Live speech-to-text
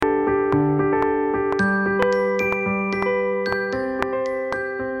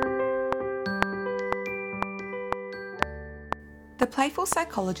The Playful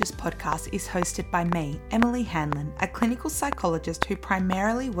Psychologist podcast is hosted by me, Emily Hanlon, a clinical psychologist who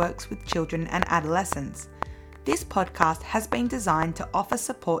primarily works with children and adolescents. This podcast has been designed to offer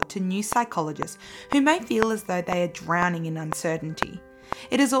support to new psychologists who may feel as though they are drowning in uncertainty.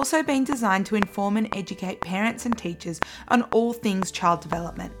 It has also been designed to inform and educate parents and teachers on all things child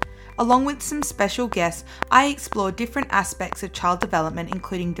development. Along with some special guests, I explore different aspects of child development,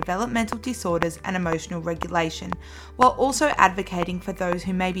 including developmental disorders and emotional regulation, while also advocating for those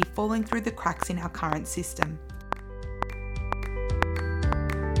who may be falling through the cracks in our current system.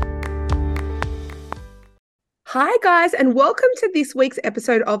 Hi guys, and welcome to this week's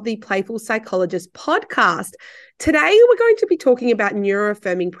episode of the Playful Psychologist podcast. Today we're going to be talking about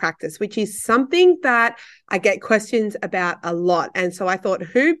neuroaffirming practice, which is something that I get questions about a lot. And so I thought,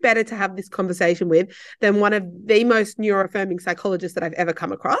 who better to have this conversation with than one of the most neuroaffirming psychologists that I've ever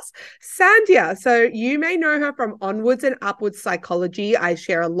come across, Sandhya. So you may know her from Onwards and Upwards Psychology. I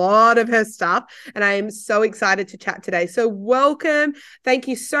share a lot of her stuff and I am so excited to chat today. So welcome. Thank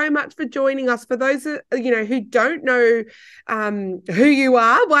you so much for joining us. For those who don't know who you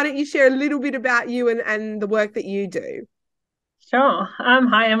are, why don't you share a little bit about you and the work that you do? Sure.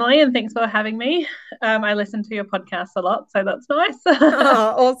 Hi, Emily, and thanks for having me. I listen to your podcast a lot, so that's nice.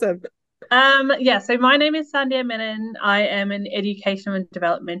 Oh, awesome. So my name is Sandhya Menon. I am an educational and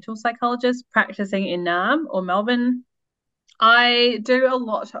developmental psychologist practicing in Naarm or Melbourne. I do a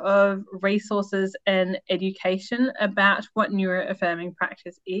lot of resources and education about what neuroaffirming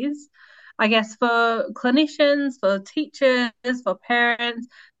practice is. I guess for clinicians, for teachers, for parents,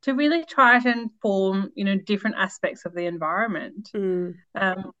 to really try to inform, different aspects of the environment.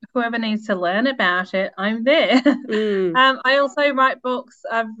 Whoever needs to learn about it, I'm there. I also write books.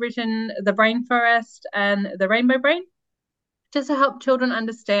 I've written The Brain Forest and The Rainbow Brain, just to help children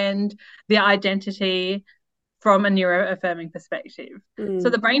understand their identity from a neuroaffirming perspective. So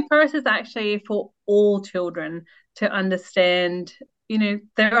The Brain Forest is actually for all children to understand,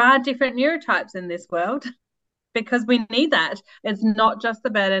 there are different neurotypes in this world because we need that. It's not just the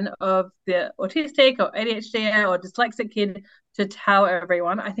burden of the autistic or ADHD or dyslexic kid to tell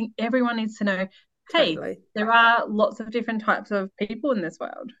everyone. I think everyone needs to know, hey, totally. There are lots of different types of people in this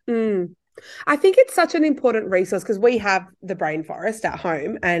world. I think it's such an important resource because we have the Brain Forest at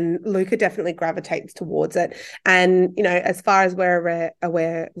home and Luca definitely gravitates towards it. And, as far as we're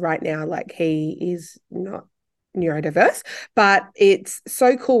aware right now, like he is not neurodiverse, but it's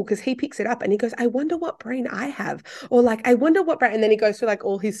so cool because he picks it up and he goes, I wonder what brain I have, or like, I wonder what brain, and then he goes through like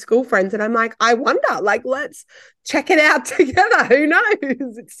all his school friends and I'm like, I wonder, like, let's check it out together. Who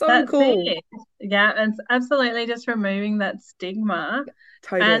knows? It's so That's cool. It. Yeah, and it's absolutely just removing that stigma.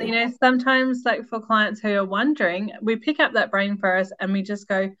 Totally. And sometimes like for clients who are wondering, we pick up that Brain Forest and we just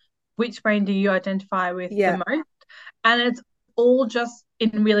go, which brain do you identify with the most? And it's all just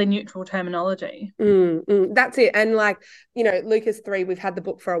in really neutral terminology. That's it. And like, Lucas 3, we've had the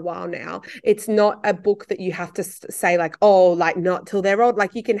book for a while now. It's not a book that you have to say like, oh, like not till they're old.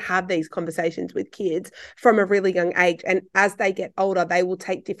 Like you can have these conversations with kids from a really young age. And as they get older, they will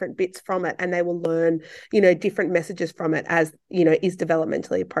take different bits from it and they will learn, different messages from it as, is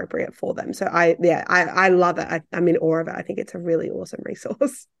developmentally appropriate for them. So I love it. I'm in awe of it. I think it's a really awesome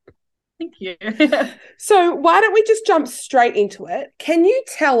resource. Thank you. So why don't we just jump straight into it? Can you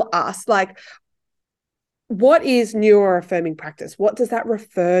tell us, like, what is neuroaffirming practice? What does that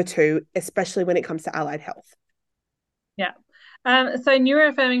refer to, especially when it comes to allied health? Yeah. So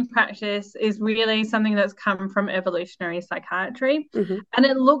neuroaffirming practice is really something that's come from evolutionary psychiatry, and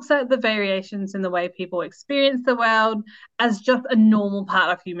it looks at the variations in the way people experience the world as just a normal part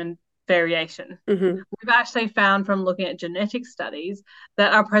of human variation. We've actually found from looking at genetic studies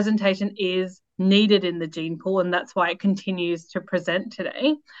that our presentation is needed in the gene pool, and that's why it continues to present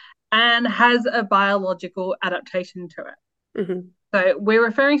today and has a biological adaptation to it. So we're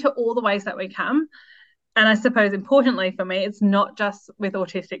referring to all the ways that we come. And I suppose importantly for me, it's not just with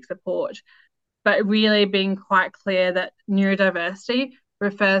autistic support, but really being quite clear that neurodiversity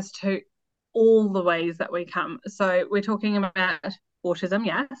refers to all the ways that we come. So we're talking about autism,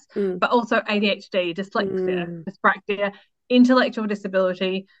 yes, but also ADHD, dyslexia, dyspraxia, intellectual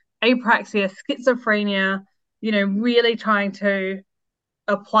disability, apraxia, schizophrenia, really trying to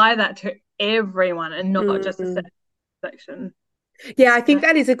apply that to everyone and not just a section. Yeah, I think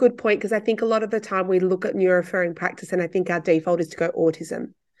that is a good point because I think a lot of the time we look at neuroaffirming practice and I think our default is to go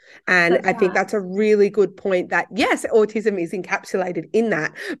autism. And That's I think right. that's a really good point that, yes, autism is encapsulated in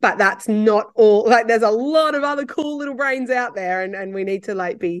that, but that's not all. Like, there's a lot of other cool little brains out there, and we need to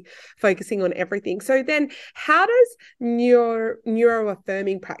like be focusing on everything. So then how does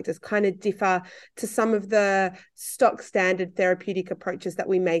neuroaffirming practice kind of differ to some of the stock standard therapeutic approaches that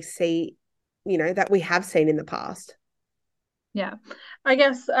we may see, that we have seen in the past? Yeah. I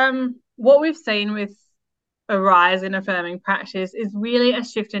guess what we've seen with a rise in affirming practice is really a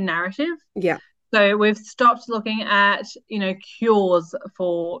shift in narrative. Yeah. So we've stopped looking at, cures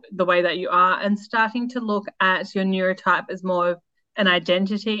for the way that you are and starting to look at your neurotype as more of an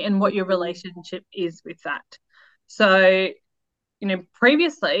identity and what your relationship is with that. So,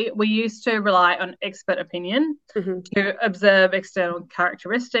 previously we used to rely on expert opinion to observe external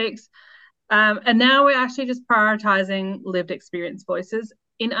characteristics. And now we're actually just prioritizing lived experience voices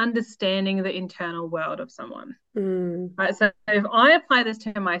in understanding the internal world of someone. Right. So if I apply this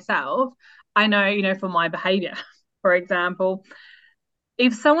to myself, I know, for my behavior, for example,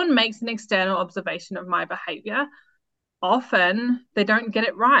 if someone makes an external observation of my behavior, often they don't get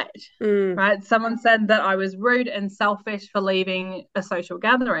it right. Right. Someone said that I was rude and selfish for leaving a social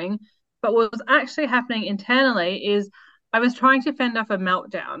gathering, but what was actually happening internally is I was trying to fend off a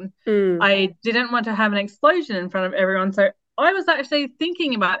meltdown. I didn't want to have an explosion in front of everyone. So I was actually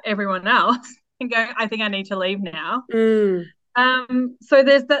thinking about everyone else and going, I think I need to leave now. So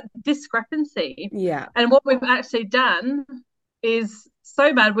there's that discrepancy. Yeah. And what we've actually done is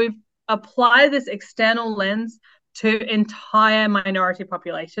so bad. We've applied this external lens to entire minority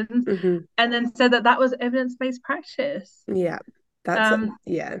populations and then said that that was evidence-based practice. Yeah. That's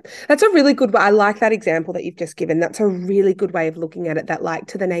that's a really good way. I like that example that you've just given. That's a really good way of looking at it, that like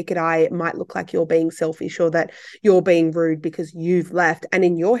to the naked eye it might look like you're being selfish or that you're being rude because you've left, and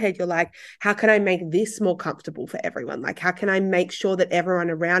in your head you're like, how can I make this more comfortable for everyone? Like, how can I make sure that everyone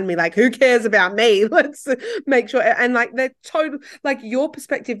around me, like, who cares about me? Let's make sure. And like the total, like your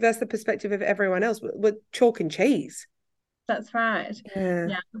perspective versus the perspective of everyone else with chalk and cheese. That's right. Yeah.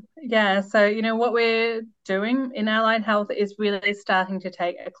 Yeah. Yeah. So, what we're doing in allied health is really starting to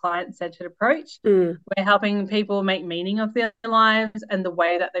take a client-centered approach. We're helping people make meaning of their lives and the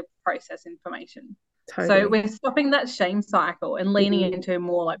way that they process information. So Totally. we're stopping that shame cycle and leaning into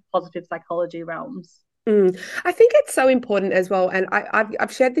more like positive psychology realms. I think it's so important as well. And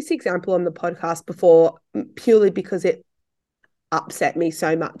I've shared this example on the podcast before, purely because it upset me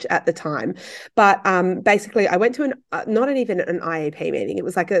so much at the time. But basically, I went to not even an IEP meeting. It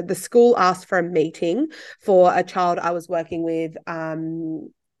was like the school asked for a meeting for a child I was working with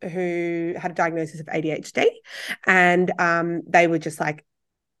who had a diagnosis of ADHD. And they were just like,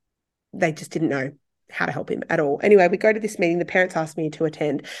 they just didn't know how to help him at all. Anyway, we go to this meeting. The parents asked me to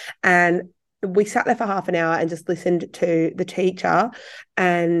attend. And we sat there for half an hour and just listened to the teacher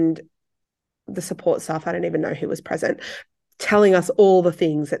and the support staff. I don't even know who was present, telling us all the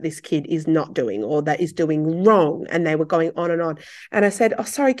things that this kid is not doing or that is doing wrong. And they were going on and on. And I said, oh,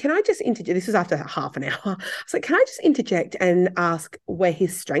 sorry, can I just interject? This was after half an hour. I was like, can I just interject and ask where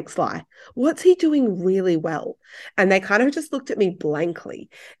his strengths lie? What's he doing really well? And they kind of just looked at me blankly.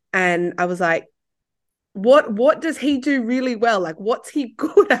 And I was like, what does he do really well? Like, what's he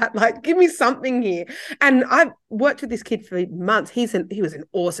good at? Like, give me something here. And I've worked with this kid for months. He was an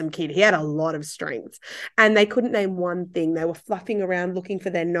awesome kid. He had a lot of strengths, and they couldn't name one thing. They were fluffing around looking for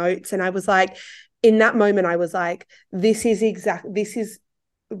their notes. And I was like, in that moment, I was like, this is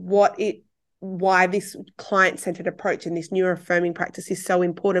why this client-centered approach and this neuroaffirming practice is so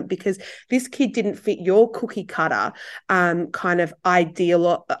important, because this kid didn't fit your cookie cutter kind of idea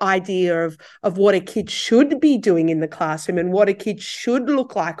of what a kid should be doing in the classroom and what a kid should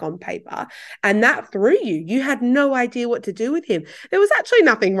look like on paper. And that threw you. You had no idea what to do with him. There was actually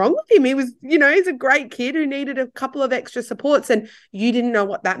nothing wrong with him. He was, he's a great kid who needed a couple of extra supports, and you didn't know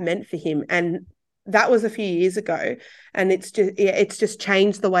what that meant for him. And that was a few years ago. And it's just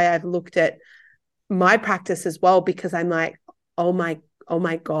changed the way I've looked at my practice as well, because I'm like, oh my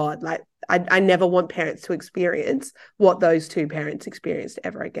God, like I never want parents to experience what those two parents experienced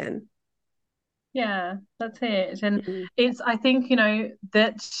ever again. Yeah, that's it. And it's, I think,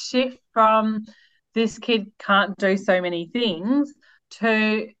 that shift from this kid can't do so many things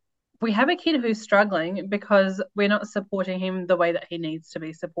to we have a kid who's struggling because we're not supporting him the way that he needs to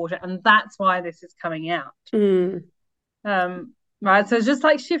be supported. And that's why this is coming out. Right. So it's just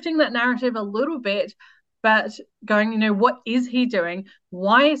like shifting that narrative a little bit, but going, what is he doing?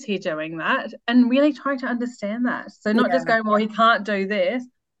 Why is he doing that? And really trying to understand that. So not just going, well, he can't do this.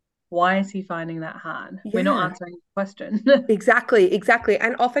 why is he finding that hard? We're not Yeah. answering the question. Exactly.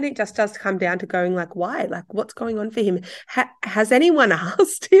 And often it just does come down to going like, why? Like, what's going on for him? Has anyone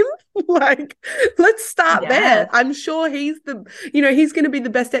asked him? Like, let's start there. Yes. I'm sure he's going to be the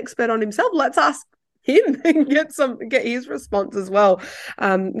best expert on himself. Let's ask him and get his response as well.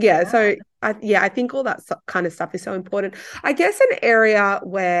 Yeah. Yeah. So I think all that kind of stuff is so important. I guess an area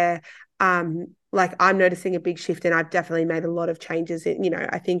where, like I'm noticing a big shift, and I've definitely made a lot of changes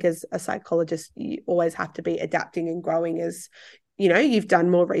I think as a psychologist, you always have to be adapting and growing as, you've done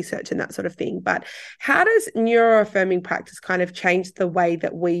more research and that sort of thing. But how does neuroaffirming practice kind of change the way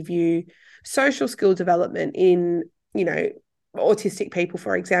that we view social skill development in, autistic people,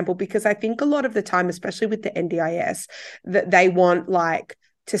 for example? Because I think a lot of the time, especially with the NDIS, that they want like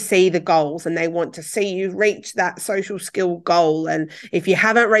to see the goals, and they want to see you reach that social skill goal. And if you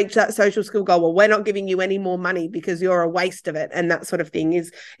haven't reached that social skill goal, well, we're not giving you any more money because you're a waste of it. And that sort of thing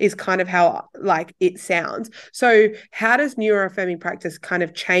is kind of how like it sounds. So how does neuroaffirming practice kind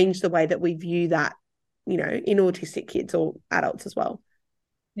of change the way that we view that, in autistic kids or adults as well?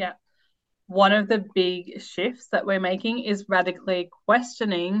 Yeah. One of the big shifts that we're making is radically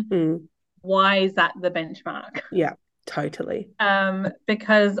questioning why is that the benchmark? Yeah, totally.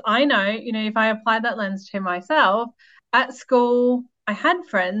 Because I know, if I apply that lens to myself at school, I had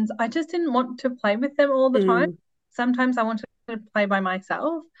friends. I just didn't want to play with them all the time. Sometimes I wanted to play by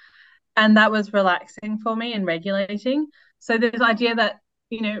myself, and that was relaxing for me and regulating. So this idea that,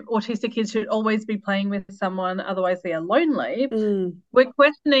 autistic kids should always be playing with someone, otherwise they are lonely. We're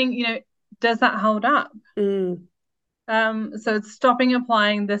questioning, does that hold up? So it's stopping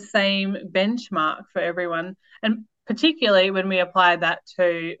applying the same benchmark for everyone. And particularly when we apply that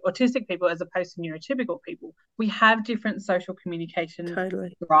to autistic people as opposed to neurotypical people, we have different social communication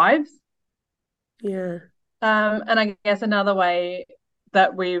drives. Yeah. And I guess another way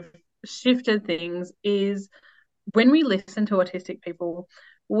that we've shifted things is when we listen to autistic people,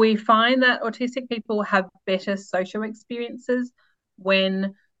 we find that autistic people have better social experiences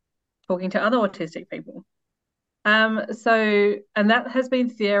when talking to other autistic people. And that has been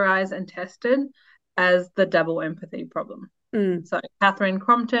theorized and tested as the double empathy problem. So Catherine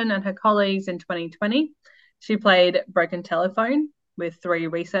Crompton and her colleagues in 2020, she played broken telephone with 3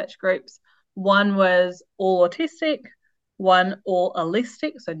 research groups. One was all autistic, one all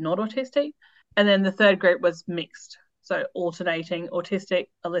allistic, so not autistic, and then the third group was mixed, so alternating autistic,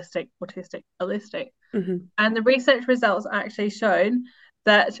 allistic, autistic, allistic. And the research results actually showed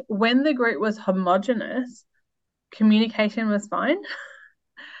that when the group was homogenous, communication was fine.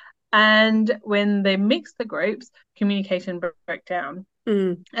 And when they mixed the groups, communication broke down.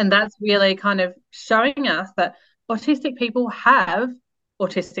 And that's really kind of showing us that autistic people have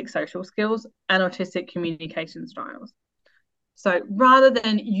autistic social skills and autistic communication styles. So rather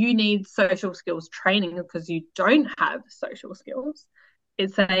than you need social skills training because you don't have social skills,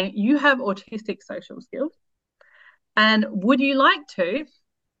 it's saying you have autistic social skills. And would you like to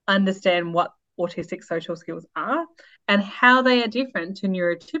understand what autistic social skills are and how they are different to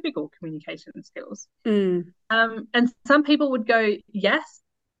neurotypical communication skills? And some people would go, yes,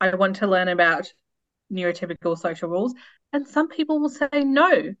 I want to learn about neurotypical social rules. And some people will say,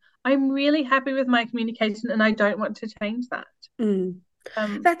 no, I'm really happy with my communication and I don't want to change that.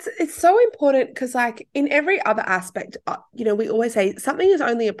 It's so important because like in every other aspect, we always say something is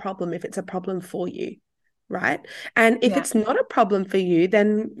only a problem if it's a problem for you. Right. And if it's not a problem for you,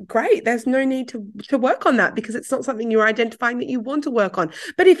 then great. There's no need to work on that because it's not something you're identifying that you want to work on.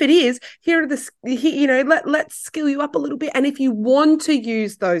 But if it is, let's skill you up a little bit. And if you want to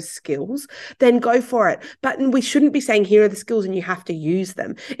use those skills, then go for it. But we shouldn't be saying, here are the skills and you have to use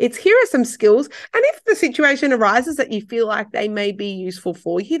them. It's here are some skills. And if the situation arises that you feel like they may be useful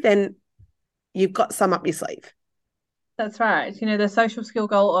for you, then you've got some up your sleeve. That's right. The social skill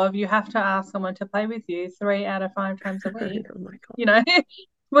goal of you have to ask someone to play with you 3 out of 5 times a week. Oh my God.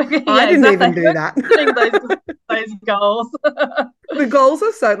 I didn't even do that. those goals. The goals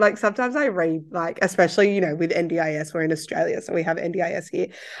are so like sometimes I read like, especially, with NDIS, we're in Australia, so we have NDIS here.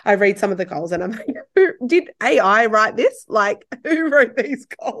 I read some of the goals and I'm like, did AI write this? Like, who wrote these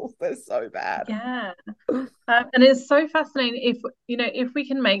goals? They're so bad. Yeah. And it's so fascinating if we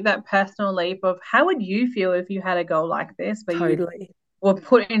can make that personal leap of how would you feel if you had a goal like this where you were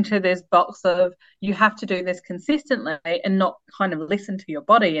put into this box of you have to do this consistently and not kind of listen to your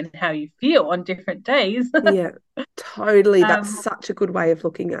body and how you feel on different days. Yeah, totally. That's such a good way of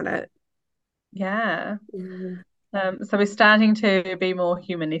looking at it. Yeah. So we're starting to be more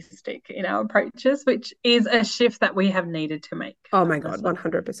humanistic in our approaches, which is a shift that we have needed to make. Oh my God,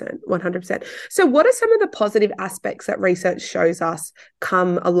 100%, 100%. So what are some of the positive aspects that research shows us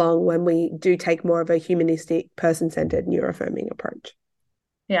come along when we do take more of a humanistic, person-centered, neuroaffirming approach?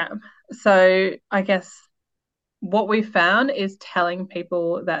 Yeah. So I guess what we found is telling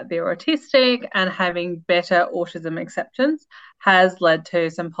people that they're autistic and having better autism acceptance has led to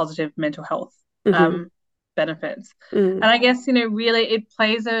some positive mental health benefits. And I guess, really it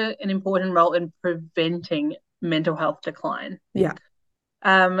plays an important role in preventing mental health decline. Yeah.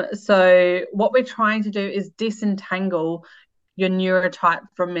 So what we're trying to do is disentangle your neurotype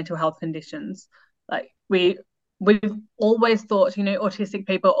from mental health conditions. Like we've always thought, autistic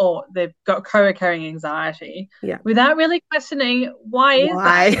people, they've got co-occurring anxiety, without really questioning why is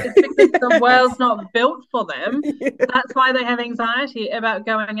that? It's because the world's not built for them. That's why they have anxiety about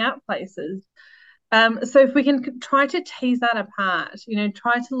going out places. So if we can try to tease that apart,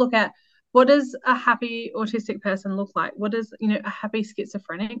 try to look at what does a happy autistic person look like? What does, a happy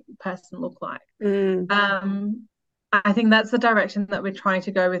schizophrenic person look like? I think that's the direction that we're trying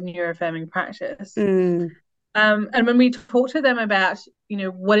to go with neuroaffirming practice. And when we talk to them about,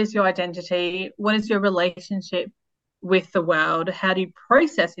 what is your identity? What is your relationship with the world? How do you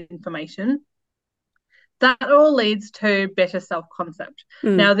process information? That all leads to better self-concept.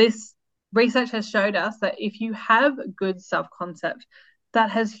 Now, this research has showed us that if you have good self-concept, that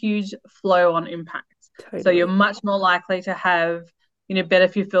has huge flow-on impacts. Totally. So you're much more likely to have, better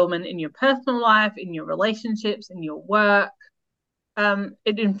fulfillment in your personal life, in your relationships, in your work.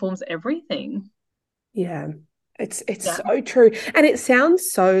 It informs everything. Yeah, it's so true. And it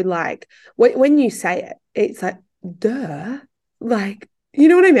sounds so like, when you say it, it's like, duh, like, you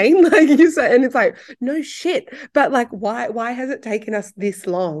know what I mean? Like you say, and it's like, no shit. But like, why has it taken us this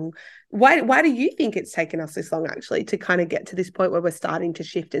long? Why do you think it's taken us this long actually to kind of get to this point where we're starting to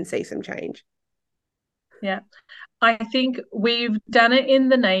shift and see some change? Yeah, I think we've done it in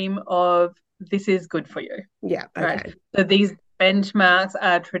the name of this is good for you. Yeah. Okay. Right. So these benchmarks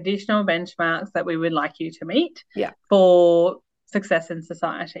are traditional benchmarks that we would like you to meet for success in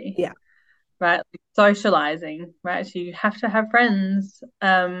society. Yeah. Right. Socializing, right? So you have to have friends,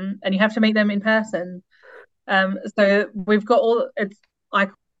 and you have to meet them in person. So we've got I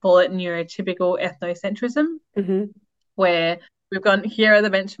call it neurotypical ethnocentrism, where we've gone, here are the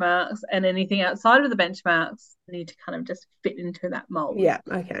benchmarks, and anything outside of the benchmarks need to kind of just fit into that mold. Yeah.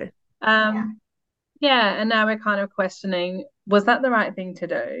 Okay. Yeah, and now we're kind of questioning, was that the right thing to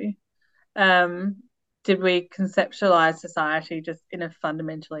do? Did we conceptualize society just in a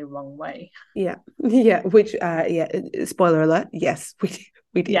fundamentally wrong way? Yeah. Which spoiler alert, yes,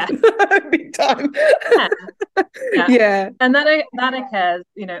 we did. Yeah. Big time. Yeah. And that occurs,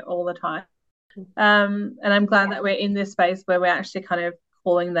 all the time. And I'm glad that we're in this space where we're actually kind of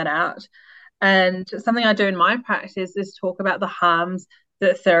calling that out. And something I do in my practice is talk about the harms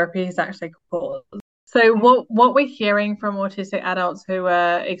that therapy has actually caused. So what we're hearing from autistic adults who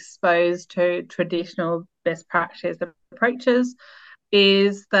are exposed to traditional best practice approaches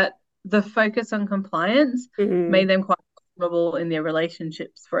is that the focus on compliance made them quite vulnerable in their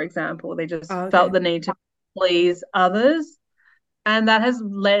relationships, for example. They just felt the need to please others. And that has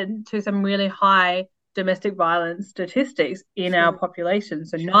led to some really high domestic violence statistics in our population.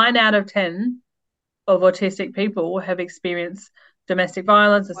 So 9 out of 10 of autistic people have experienced domestic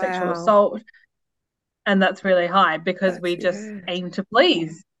violence or sexual assault. And that's really high because we just aim to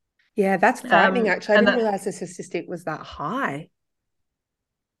please. Yeah, that's frightening, actually. I didn't realize the statistic was that high.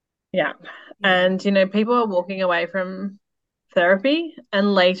 Yeah. And, people are walking away from therapy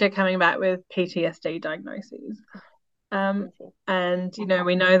and later coming back with PTSD diagnoses. And,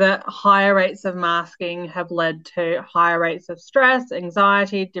 we know that higher rates of masking have led to higher rates of stress,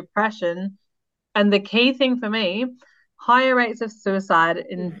 anxiety, depression. And the key thing for me, higher rates of suicide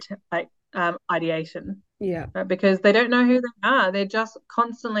in ideation. Yeah. Because they don't know who they are. They're just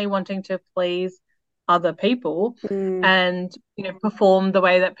constantly wanting to please other people and, perform the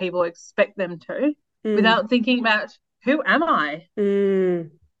way that people expect them to without thinking about, who am I?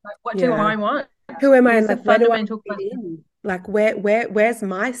 Like, what do I want? Who am I? And like, where do I fit in? Like, where's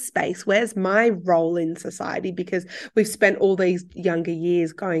my space? Where's my role in society? Because we've spent all these younger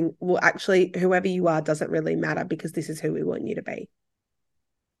years going, well, actually, whoever you are doesn't really matter because this is who we want you to be.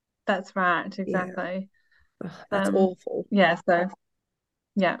 That's right. Exactly. Yeah. Oh, that's awful. Yeah. So,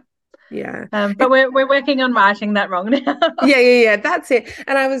 yeah. Yeah. But we're working on righting that wrong now. Yeah. That's it.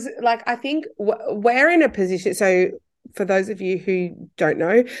 And I was like, I think we're in a position. So for those of you who don't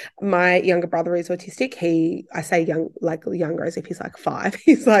know, my younger brother is autistic. I say young, like younger as if he's like 5.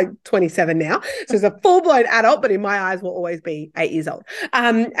 He's like 27 now. So he's a full-blown adult, but in my eyes will always be 8 years old.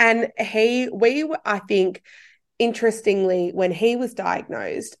 And I think, interestingly, when he was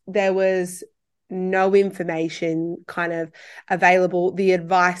diagnosed, there was no information kind of available. The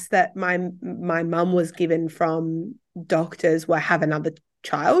advice that my mum was given from doctors were have another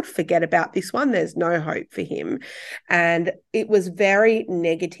child, forget about this one, there's no hope for him. And it was very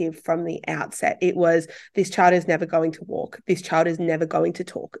negative from the outset. It was, this child is never going to walk, this child is never going to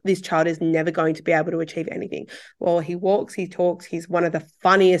talk, this child is never going to be able to achieve anything. Well, he walks, he talks, he's one of the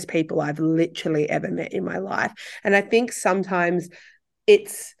funniest people I've literally ever met in my life. And I think sometimes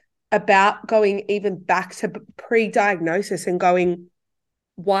it's about going even back to pre-diagnosis and going,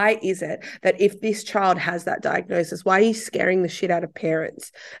 why is it that if this child has that diagnosis, why are you scaring the shit out of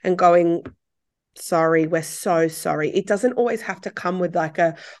parents and going, sorry, we're so sorry? It doesn't always have to come with like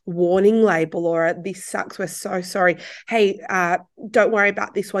a warning label or this sucks, we're so sorry. Hey, don't worry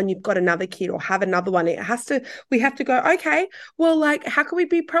about this one, you've got another kid, or have another one. We have to go, okay, well, like, how can we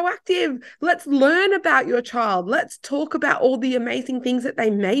be proactive? Let's learn about your child. Let's talk about all the amazing things that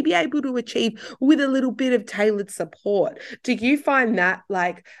they may be able to achieve with a little bit of tailored support. Do you find that,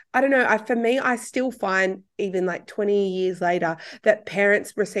 like, I don't know, for me, I still find even like 20 years later that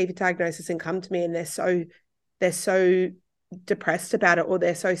parents receive a diagnosis and come to me and they're so depressed about it, or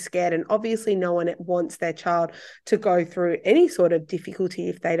they're so scared. And obviously no one wants their child to go through any sort of difficulty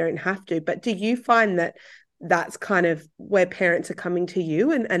if they don't have to. But do you find that that's kind of where parents are coming to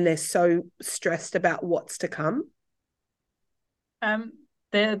you and they're so stressed about what's to come?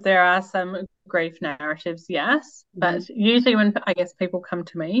 There are some grief narratives, yes, but usually when I guess people come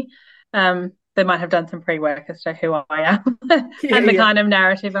to me, they might have done some pre-work as to who I am and the kind of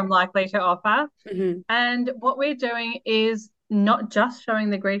narrative I'm likely to offer. And what we're doing is not just showing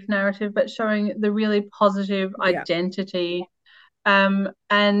the grief narrative, but showing the really positive identity. And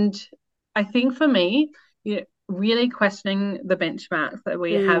I think for me, really questioning the benchmarks that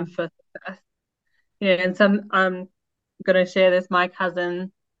we have for success. And some I'm going to share this. My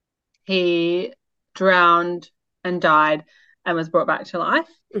cousin, he drowned and died and was brought back to life.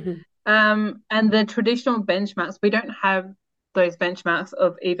 And the traditional benchmarks, we don't have those benchmarks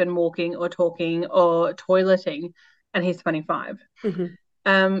of even walking or talking or toileting, and he's 25.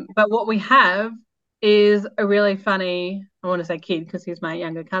 But what we have is a really funny, I want to say kid because he's my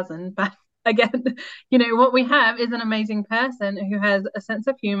younger cousin, but again, what we have is an amazing person who has a sense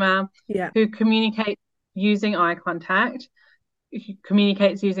of humor, who communicates using eye contact, who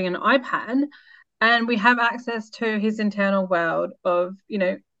communicates using an iPad, and we have access to his internal world of,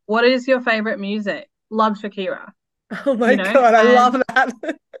 what is your favorite music? Love Shakira. Oh my God, I love that.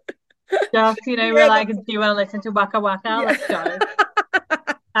 Just, we're like, do you want to listen to Waka Waka? Let's go.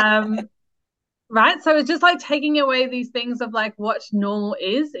 Right. So it's just like taking away these things of like what normal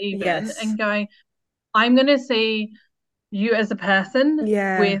is even and going, I'm going to see you as a person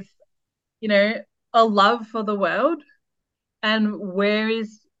with, a love for the world, and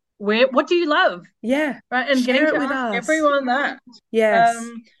what do you love? Right. And share getting it to with ask us. everyone that.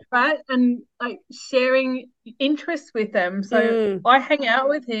 Right. And like sharing interests with them. So I hang out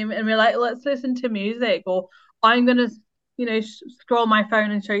with him and we're like, let's listen to music, or I'm going to, scroll my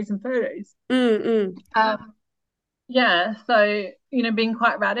phone and show you some photos. So, being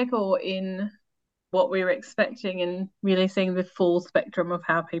quite radical in what we were expecting and really seeing the full spectrum of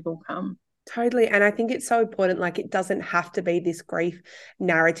how people come. Totally. And I think it's so important, like, it doesn't have to be this grief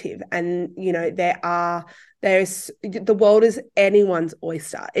narrative. And, there's the world is anyone's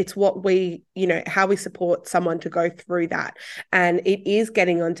oyster. It's what we, how we support someone to go through that. And it is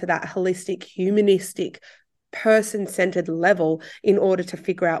getting onto that holistic, humanistic, person-centered level in order to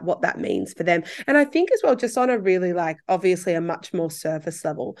figure out what that means for them. And I think as well, just on a really, like, obviously a much more surface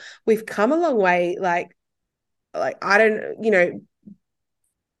level, we've come a long way. Like I don't,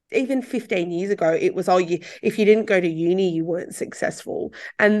 even 15 years ago, it was, if you didn't go to uni, you weren't successful.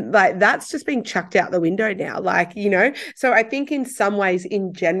 And like, that's just been chucked out the window now. Like, so I think in some ways,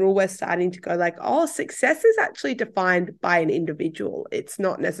 in general, we're starting to go like, oh, success is actually defined by an individual. It's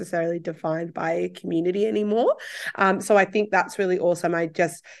not necessarily defined by a community anymore. So I think that's really awesome. I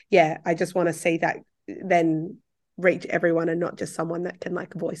just want to see that then reach everyone and not just someone that can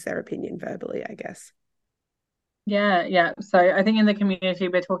like voice their opinion verbally, I guess. Yeah. So I think in the community,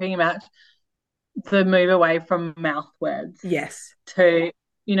 we're talking about the move away from mouth words. Yes. To,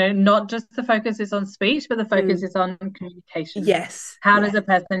 not just the focus is on speech, but the focus is on communication. Yes. How does a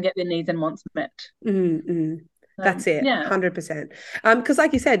person get their needs and wants met? That's it. Yeah. 100%. Because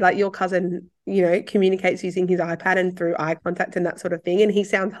like you said, like your cousin, communicates using his iPad and through eye contact and that sort of thing. And he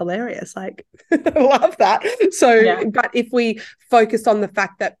sounds hilarious. Like, I love that. So, but if we focused on the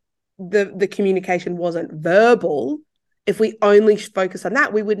fact that the communication wasn't verbal, if we only focus on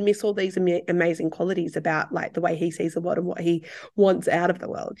that, we would miss all these amazing qualities about like the way he sees the world and what he wants out of the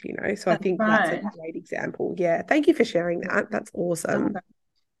world, So I think that's a great example. Yeah. Thank you for sharing that. That's awesome.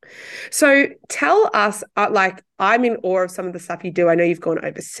 So tell us, like, I'm in awe of some of the stuff you do. I know you've gone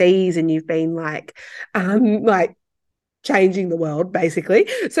overseas and you've been like changing the world, basically.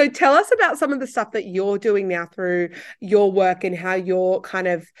 So tell us about some of the stuff that you're doing now through your work and how you're kind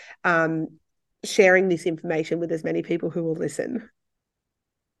of sharing this information with as many people who will listen.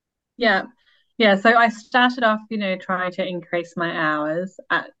 Yeah. Yeah. So I started off, trying to increase my hours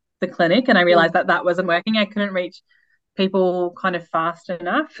at the clinic, and I realized that wasn't working. I couldn't reach people kind of fast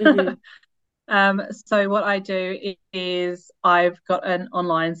enough. So what I do is I've got an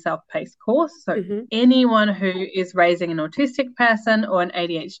online self-paced course. So anyone who is raising an autistic person or an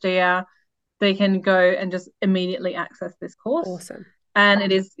ADHDer, they can go and just immediately access this course. Awesome. And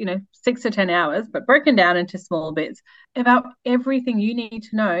it is, 6 to 10 hours, but broken down into small bits about everything you need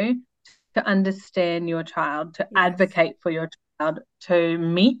to know to understand your child, to advocate for your child, to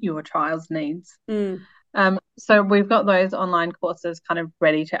meet your child's needs. So we've got those online courses kind of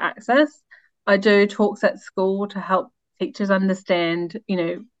ready to access. I do talks at school to help teachers understand,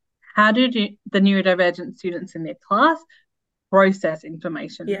 how do the neurodivergent students in their class process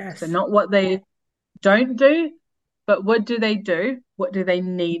information. So not what they don't do, but what do they do? What do they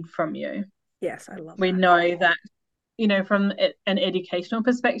need from you? Yes, I love that. We know that, from an educational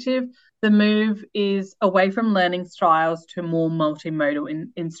perspective, the move is away from learning styles to more multimodal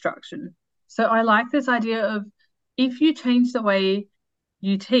instruction. So I like this idea of if you change the way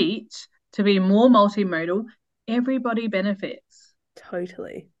you teach to be more multimodal, everybody benefits.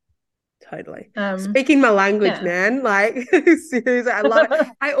 Totally. Speaking my language, man. Like, seriously, I love it.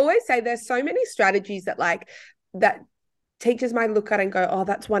 I always say there's so many strategies that teachers might look at and go, oh,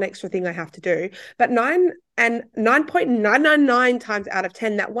 that's one extra thing I have to do. But 9.999 times out of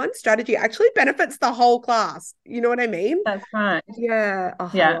 10, that one strategy actually benefits the whole class. You know what I mean? That's right. Yeah.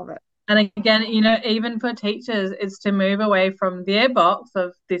 Oh, yeah. I love it. And again, even for teachers, it's to move away from their box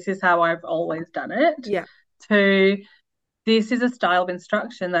of this is how I've always done it to this is a style of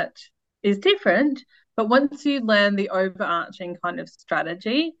instruction that is different. But once you learn the overarching kind of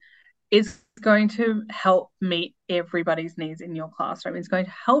strategy, it's going to help meet everybody's needs in your classroom. It's going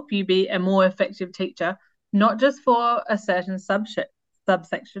to help you be a more effective teacher, not just for a certain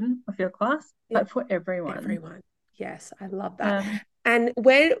subsection of your class, but for everyone. Everyone. Yes, I love that. And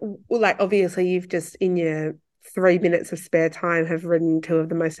where, like, obviously you've just in your 3 minutes of spare time have written 2 of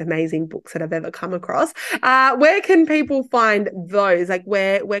the most amazing books that I've ever come across. Where can people find those? Like,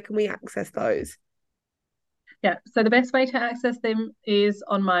 where can we access those? Yeah, so the best way to access them is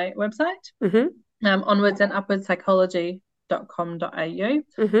on my website, onwardsandupwardspsychology.com.au,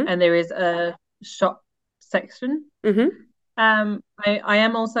 and there is a shop section. I am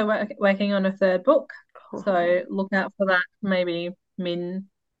also working on a 3rd book, so look out for that maybe mid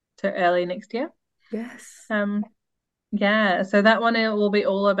to early next year. Yes. Yeah, so that one, it will be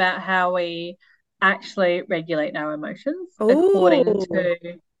all about how we actually regulate our emotions according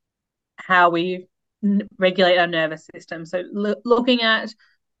to how we regulate our nervous system. So looking at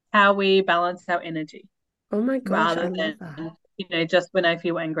how we balance our energy. Oh my gosh, rather than just when I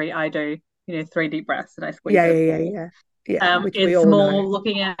feel angry, I do 3 deep breaths and I squeeze it. Which we it's all more know.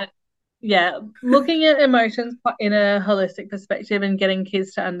 looking at emotions in a holistic perspective and getting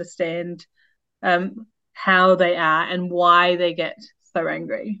kids to understand how they are and why they get so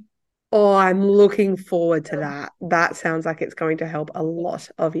angry. Oh, I'm looking forward to that. That sounds like it's going to help a lot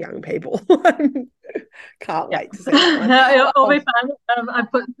of young people. Can't wait to see that one. It'll be fun.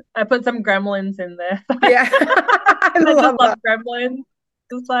 I put some gremlins in there. Yeah, I love that. gremlins.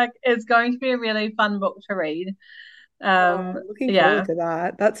 It's going to be a really fun book to read. Looking forward to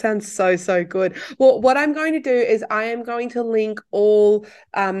that. That sounds so good. Well, what I'm going to do is I am going to link all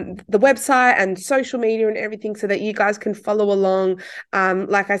the website and social media and everything so that you guys can follow along.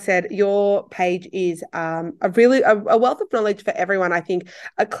 Like I said, your page is a wealth of knowledge for everyone. I think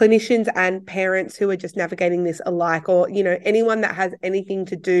clinicians and parents who are just navigating this alike, or anyone that has anything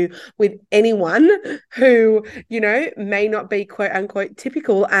to do with anyone who may not be quote unquote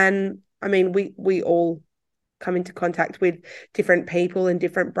typical. And I mean, we all come into contact with different people and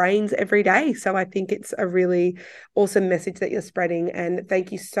different brains every day. So I think it's a really awesome message that you're spreading. And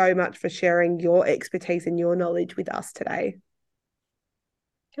thank you so much for sharing your expertise and your knowledge with us today.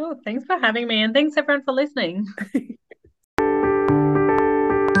 Cool. Thanks for having me, and thanks everyone for listening.